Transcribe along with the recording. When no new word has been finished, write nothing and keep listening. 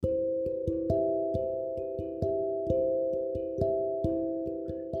بسم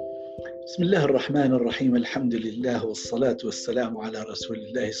الله الرحمن الرحيم. الحمد لله والصلاة والسلام على رسول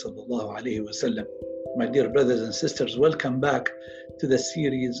الله صلى الله عليه وسلم. My dear brothers and sisters, welcome back to the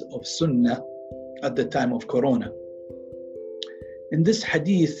series of Sunnah at the time of Corona. In this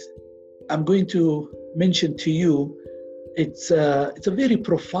hadith, I'm going to mention to you, it's a very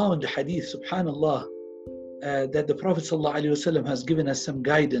profound hadith, subhanallah, that the Prophet ﷺ has given us some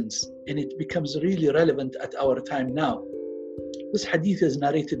guidance, and it becomes really relevant at our time now. This hadith is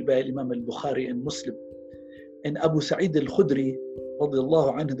narrated by Imam al-Bukhari and Muslim. And Abu Sa'id al-Khudri,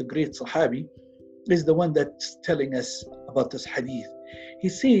 radiallahu anhu, the great Sahabi, is the one that's telling us about this hadith. He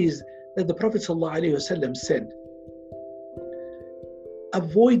says that the Prophet ﷺ said,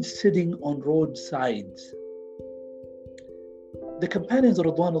 avoid sitting on roadsides. The companions,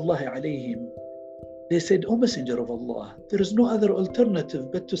 radwanullahi alayhim, they said, O Messenger of Allah, there is no other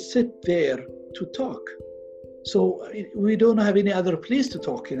alternative but to sit there to talk. So we don't have any other place to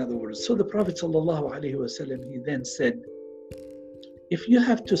talk, in other words. So the Prophet ﷺ, he then said, if you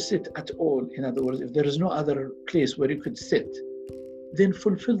have to sit at all, in other words, if there is no other place where you could sit, then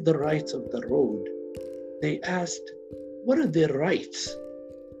fulfill the rights of the road. They asked, what are their rights?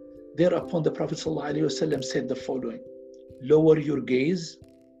 Thereupon the Prophet ﷺ said the following: lower your gaze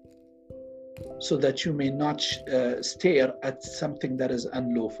so that you may not stare at something that is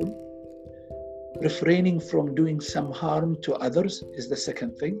unlawful. Refraining from doing some harm to others is the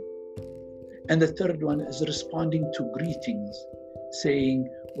second thing. And the third one is responding to greetings, saying,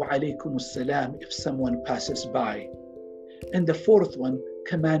 wa alaykum as-salam, if someone passes by. And the fourth one,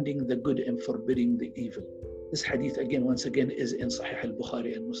 commanding the good and forbidding the evil. This hadith, again, once again, is in Sahih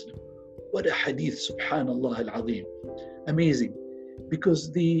al-Bukhari and Muslim. What a hadith, subhanallah al-azim. Amazing.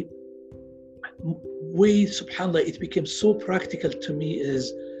 Because the way, subhanallah, it became so practical to me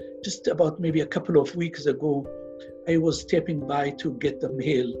is, just about maybe a couple of weeks ago, I was stepping by to get the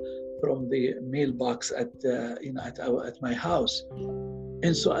mail from the mailbox at my house.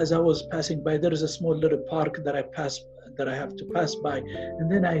 And so as I was passing by, there is a small little park that I have to pass by, and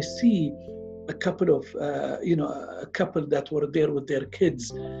then I see a couple of a couple that were there with their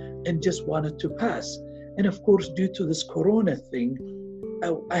kids and just wanted to pass. And of course, due to this corona thing,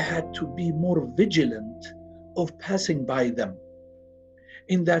 I had to be more vigilant of passing by them.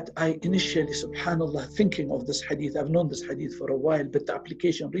 In that I initially, subhanallah, thinking of this hadith, I've known this hadith for a while, but the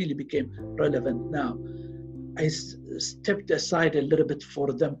application really became relevant now. I stepped aside a little bit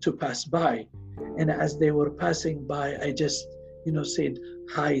for them to pass by. And as they were passing by, I just, said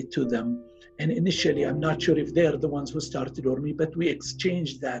hi to them. And initially, I'm not sure if they're the ones who started or me, but we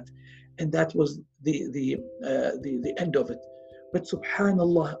exchanged that. And that was the end of it. But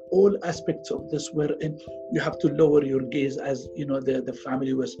subhanallah, all aspects of this were in, you have to lower your gaze as, the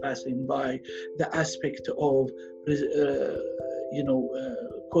family was passing by, the aspect of,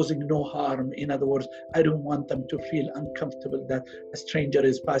 causing no harm. In other words, I don't want them to feel uncomfortable that a stranger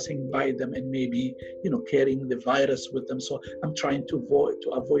is passing by them and maybe, carrying the virus with them. So I'm trying to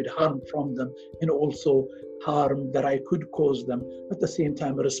avoid harm from them, and also harm that I could cause them. At the same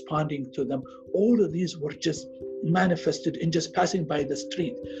time, responding to them. All of these were just manifested in just passing by the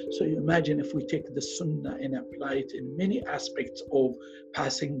street. So you imagine if we take the sunnah and apply it in many aspects of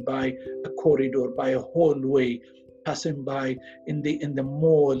passing by a corridor, by a hallway, passing by in the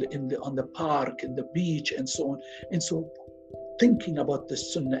mall, on the park, in the beach, and so on. And so thinking about the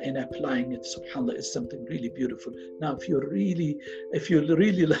sunnah and applying it, subhanAllah, is something really beautiful. Now, if you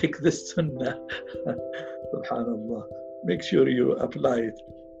really like this sunnah, subhanAllah, make sure you apply it.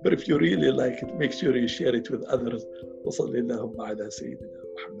 But if you really like it, make sure you share it with others. وصلى اللهم على سيدنا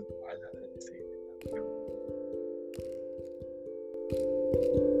محمد.